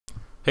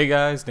Hey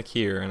guys, Nick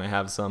here, and I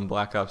have some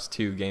Black Ops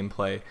 2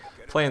 gameplay,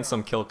 playing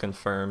some kill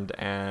confirmed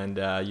and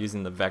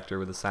using the Vector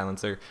with the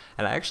silencer.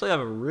 And I actually have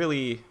a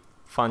really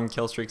fun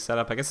kill streak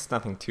setup. I guess it's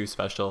nothing too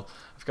special.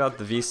 I've got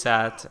the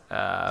VSAT,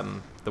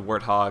 the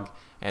Warthog,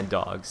 and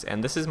dogs.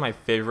 And this is my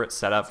favorite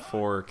setup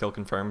for kill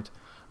confirmed,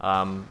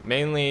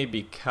 mainly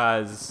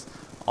because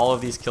all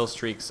of these kill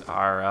streaks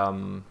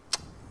are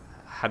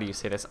how do you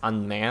say this,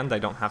 unmanned. I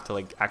don't have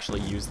to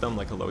actually use them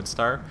like a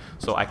lodestar,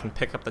 so I can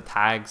pick up the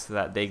tags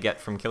that they get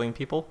from killing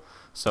people.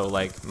 So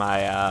like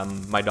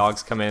my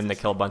dogs come in, they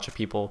kill a bunch of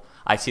people,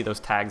 I see those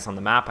tags on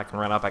the map, I can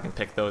run up, I can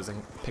pick those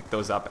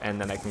up, and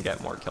then I can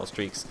get more kill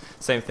streaks.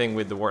 Same thing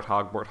with the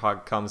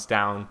Warthog comes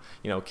down,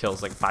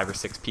 kills like 5 or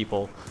 6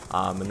 people,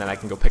 and then I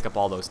can go pick up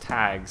all those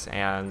tags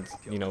and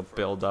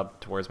build up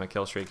towards my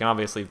kill streak. And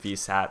obviously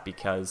VSAT,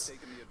 because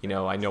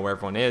I know where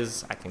everyone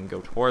is, I can go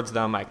towards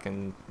them, I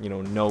can,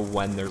 know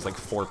when there's like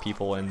 4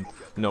 people and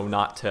know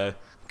not to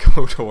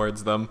go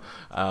towards them.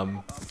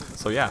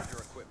 So yeah,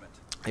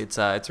 it's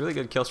a really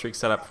good kill streak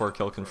setup for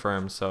kill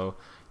confirm, so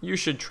you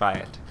should try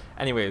it.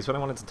 Anyways, what I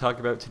wanted to talk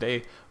about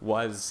today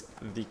was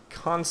the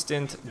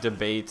constant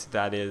debate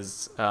that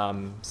is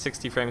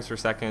 60 frames per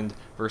second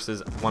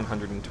versus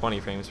 120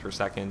 frames per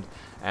second.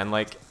 And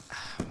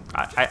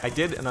I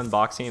did an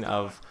unboxing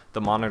of the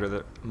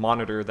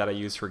monitor that I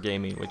use for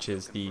gaming, which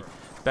is the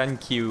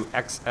BenQ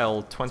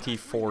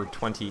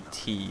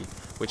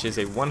XL2420T, which is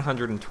a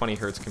 120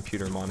 hertz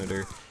computer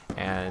monitor.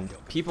 And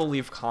people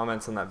leave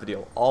comments on that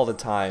video all the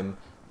time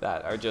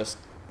that are just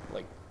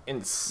like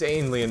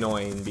insanely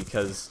annoying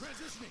because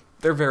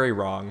they're very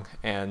wrong,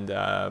 and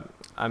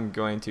I'm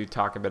going to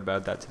talk a bit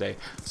about that today.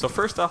 So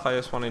first off, I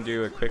just want to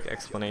do a quick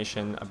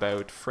explanation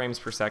about frames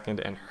per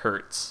second and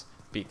hertz,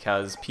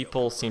 because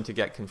people seem to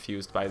get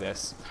confused by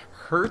this.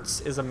 Hertz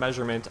is a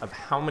measurement of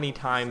how many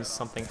times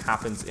something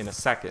happens in a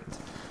second.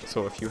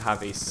 So if you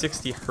have a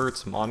 60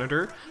 hertz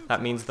monitor,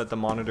 that means that the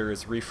monitor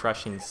is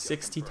refreshing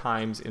 60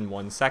 times in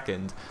 1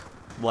 second,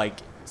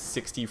 like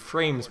 60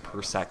 frames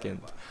per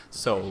second.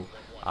 So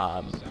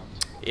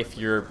if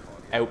you're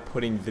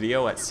outputting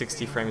video at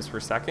 60 frames per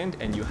second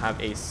and you have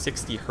a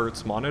 60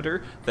 hertz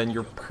monitor, then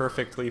you're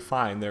perfectly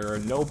fine. There are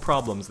no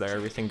problems there,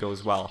 everything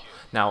goes well.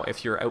 Now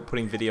if you're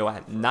outputting video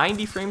at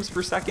 90 frames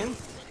per second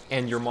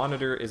and your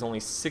monitor is only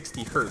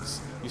 60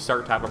 hertz, you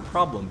start to have a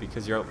problem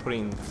because you're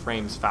outputting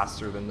frames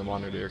faster than the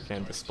monitor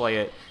can display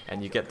it,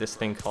 and you get this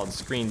thing called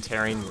screen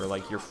tearing, where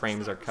your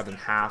frames are cut in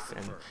half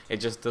and it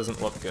just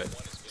doesn't look good.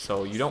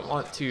 So you don't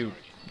want to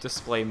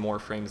display more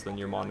frames than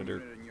your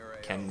monitor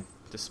can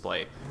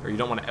display, or you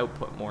don't want to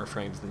output more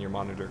frames than your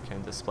monitor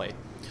can display.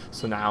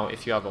 So now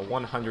if you have a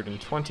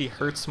 120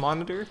 hertz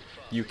monitor,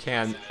 you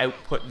can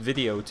output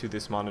video to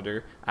this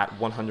monitor at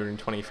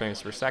 120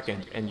 frames per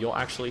second, and you'll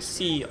actually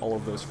see all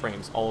of those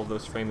frames. All of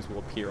those frames will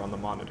appear on the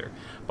monitor.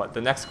 But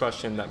the next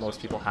question that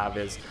most people have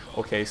is,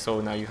 okay,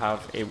 so now you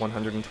have a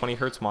 120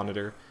 hertz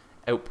monitor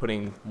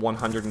outputting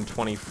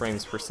 120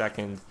 frames per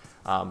second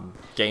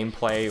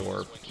gameplay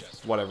or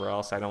whatever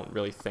else. I don't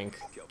really think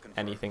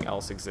anything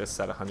else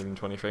exists at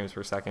 120 frames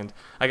per second.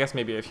 I guess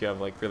maybe if you have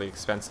really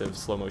expensive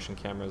slow motion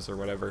cameras or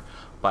whatever,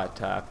 but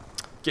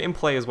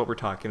gameplay is what we're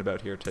talking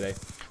about here today.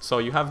 So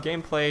you have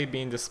gameplay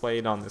being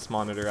displayed on this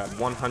monitor at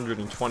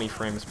 120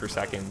 frames per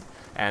second,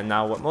 and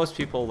now what most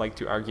people like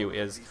to argue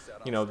is,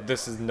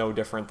 this is no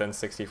different than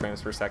 60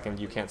 frames per second,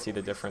 you can't see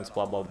the difference,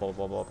 blah blah blah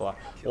blah blah blah.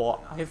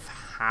 Well, I've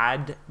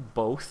had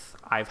both.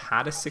 I've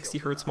had a 60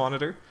 hertz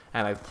monitor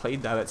and I've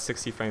played that at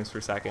 60 frames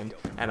per second,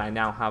 and I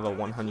now have a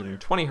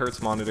 120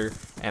 hertz monitor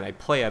and I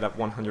play it at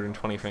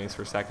 120 frames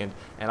per second,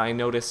 and I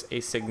notice a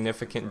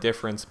significant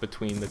difference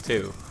between the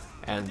two.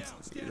 And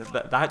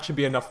that should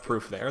be enough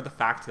proof there, the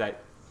fact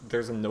that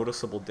there's a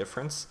noticeable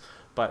difference.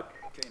 But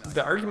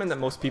the argument that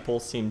most people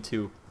seem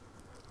to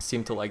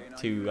like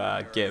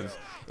to give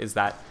is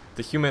that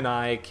the human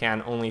eye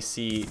can only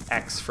see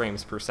X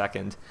frames per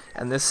second,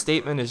 and this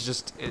statement is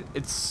just,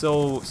 it's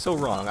so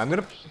wrong. I'm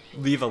gonna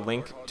leave a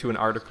link to an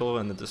article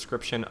in the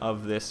description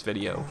of this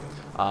video.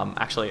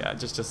 Actually,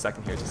 just a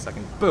second here, just a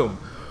second. Boom!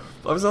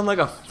 I was on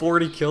a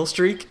 40 kill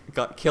streak,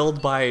 got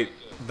killed by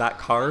that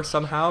car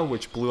somehow,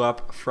 which blew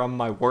up from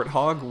my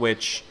Warthog,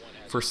 which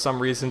for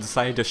some reason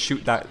decided to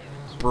shoot that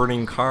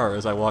burning car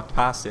as I walked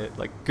past it.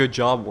 Good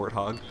job,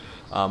 Warthog.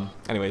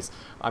 Anyways,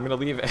 I'm going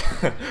to leave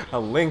a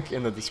link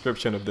in the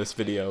description of this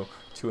video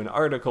to an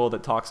article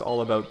that talks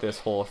all about this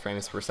whole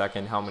frames per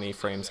second, how many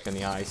frames can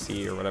the eye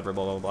see or whatever,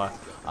 blah blah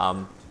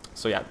blah.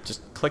 So yeah,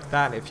 just click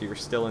that if you're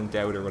still in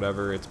doubt or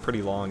whatever. It's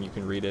pretty long, you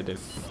can read it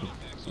if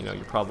you're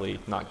probably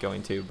not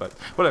going to, but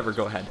whatever,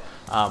 go ahead.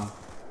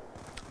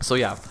 So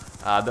yeah,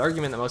 the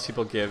argument that most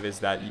people give is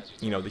that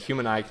the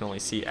human eye can only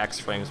see X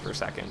frames per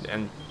second,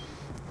 and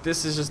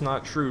this is just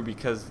not true,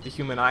 because the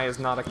human eye is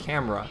not a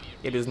camera.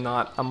 It is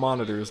not a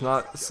monitor. It's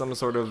not some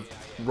sort of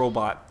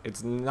robot.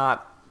 It's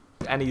not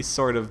any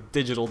sort of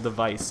digital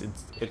device.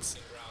 It's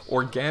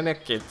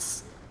organic.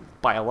 It's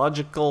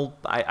biological.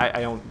 I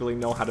don't really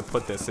know how to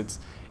put this.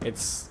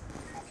 It's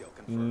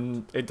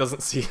it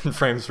doesn't see in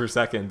frames per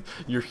second.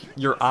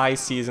 Your eye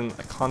sees in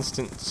a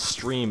constant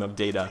stream of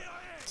data.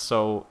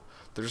 So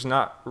there's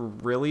not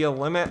really a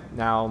limit.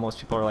 Now most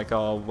people are like,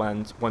 oh,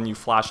 when you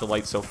flash a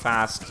light so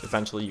fast,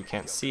 eventually you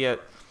can't see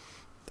it.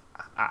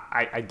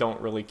 I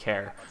don't really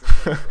care.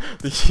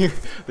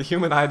 The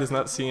human eye does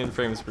not see in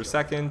frames per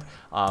second.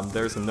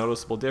 There's a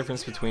noticeable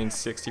difference between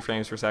 60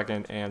 frames per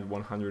second and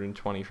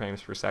 120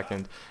 frames per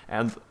second.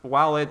 And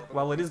while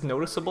it is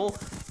noticeable,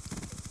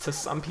 to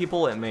some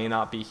people it may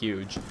not be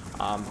huge.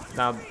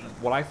 Now,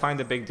 what I find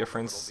a big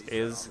difference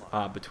is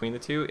between the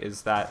two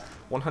is that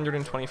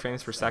 120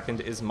 frames per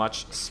second is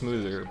much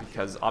smoother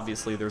because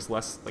obviously there's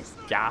less like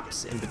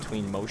gaps in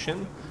between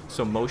motion,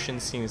 so motion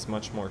seems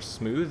much more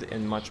smooth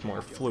and much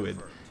more fluid.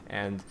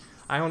 And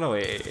I don't know,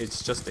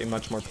 it's just a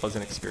much more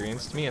pleasant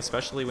experience to me,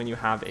 especially when you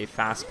have a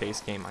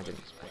fast-paced game. I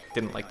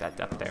didn't like that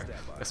depth there.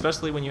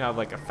 Especially when you have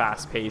like a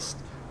fast-paced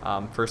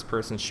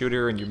first-person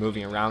shooter and you're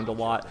moving around a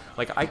lot.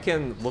 Like, I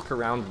can look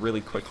around really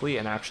quickly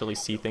and actually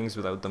see things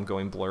without them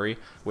going blurry,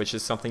 which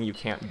is something you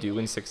can't do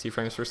in 60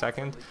 frames per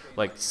second.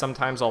 Like,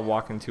 sometimes I'll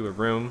walk into a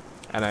room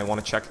and I want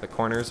to check the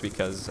corners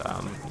because,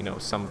 you know,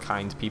 some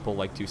kind people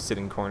like to sit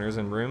in corners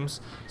in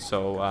rooms.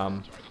 So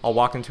I'll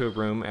walk into a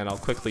room and I'll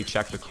quickly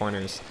check the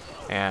corners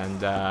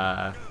and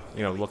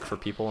you know, look for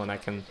people, and I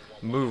can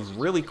move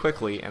really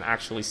quickly and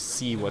actually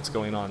see what's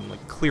going on,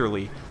 like,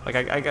 clearly. Like,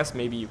 I guess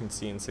maybe you can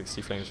see in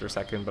 60 frames per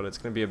second, but it's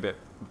going to be a bit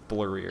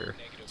blurrier.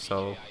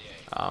 So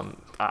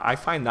I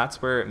find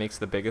that's where it makes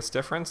the biggest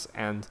difference.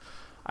 And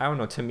I don't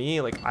know, to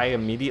me, like, I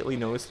immediately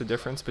noticed the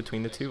difference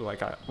between the two.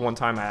 Like, one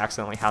time I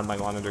accidentally had my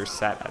monitor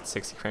set at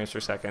 60 frames per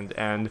second,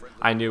 and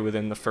I knew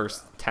within the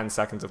first 10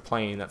 seconds of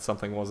playing that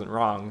something wasn't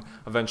wrong.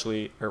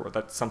 Eventually, or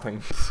that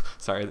something,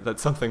 sorry, that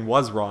something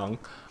was wrong.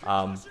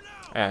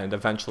 And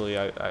eventually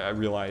I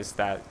realized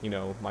that, you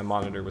know, my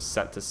monitor was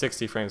set to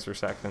 60 frames per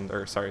second,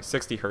 or sorry,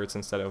 60 hertz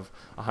instead of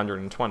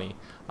 120.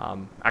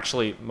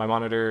 Actually, my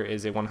monitor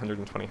is a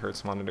 120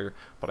 hertz monitor,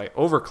 but I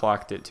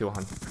overclocked it to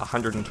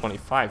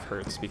 125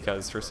 hertz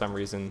because for some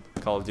reason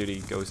Call of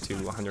Duty goes to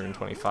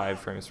 125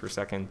 frames per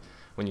second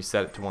when you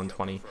set it to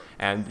 120.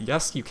 And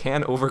yes, you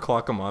can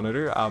overclock a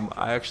monitor.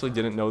 I actually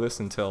didn't know this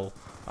until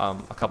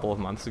a couple of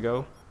months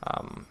ago.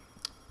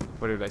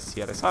 Where did I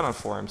see it? I saw it on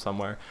forum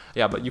somewhere.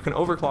 Yeah, but you can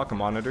overclock a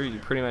monitor. You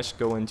pretty much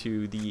go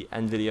into the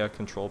NVIDIA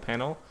control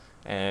panel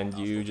and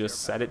you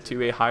just set it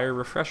to a higher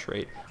refresh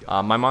rate.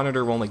 My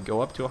monitor will only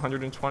go up to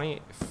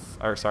 120,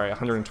 or sorry,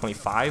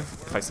 125.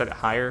 If I set it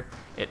higher,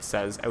 it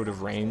says out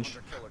of range,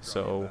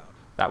 so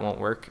that won't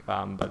work.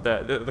 But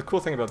the cool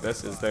thing about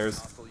this is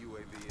there's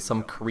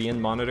some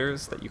Korean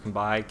monitors that you can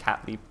buy,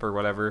 Cat Leap or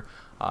whatever.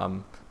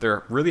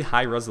 They're really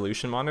high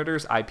resolution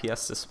monitors,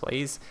 IPS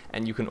displays,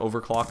 and you can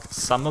overclock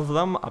some of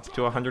them up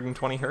to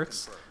 120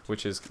 hertz,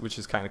 which is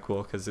kind of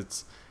cool because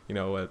it's, you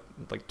know, a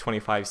like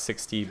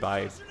 2560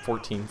 by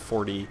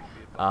 1440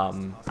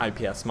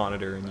 IPS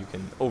monitor, and you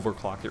can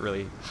overclock it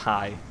really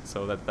high.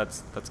 So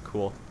that's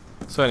cool.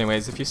 So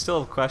anyways, if you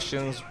still have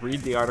questions,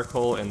 read the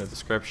article in the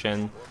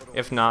description.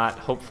 If not,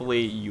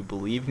 hopefully you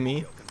believe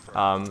me.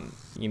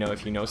 You know,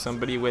 if you know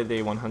somebody with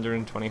a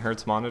 120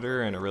 hertz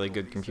monitor and a really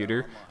good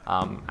computer,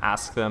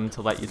 ask them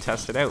to let you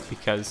test it out,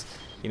 because,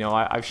 you know,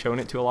 I've shown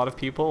it to a lot of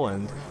people,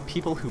 and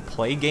people who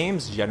play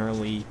games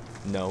generally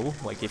know.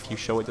 Like, if you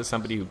show it to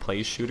somebody who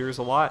plays shooters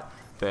a lot,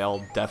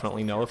 they'll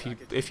definitely know.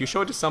 If you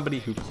show it to somebody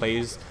who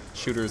plays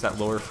shooters at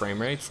lower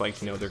frame rates, like,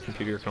 you know, their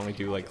computer can only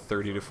do like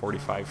 30 to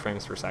 45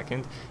 frames per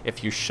second,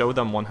 if you show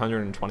them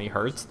 120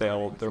 hertz,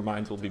 their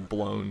minds will be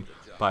blown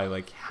by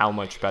like how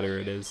much better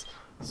it is.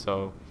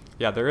 So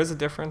yeah, there is a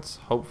difference.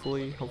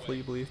 Hopefully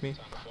you believe me.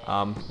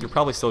 You're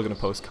probably still going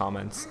to post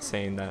comments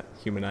saying that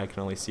human eye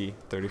can only see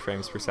 30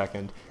 frames per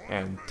second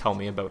and tell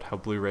me about how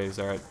Blu-rays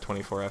are at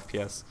 24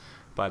 FPS.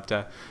 But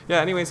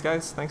yeah, anyways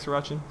guys, thanks for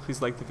watching.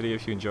 Please like the video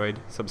if you enjoyed,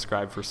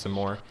 subscribe for some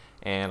more,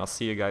 and I'll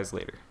see you guys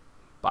later.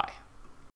 Bye.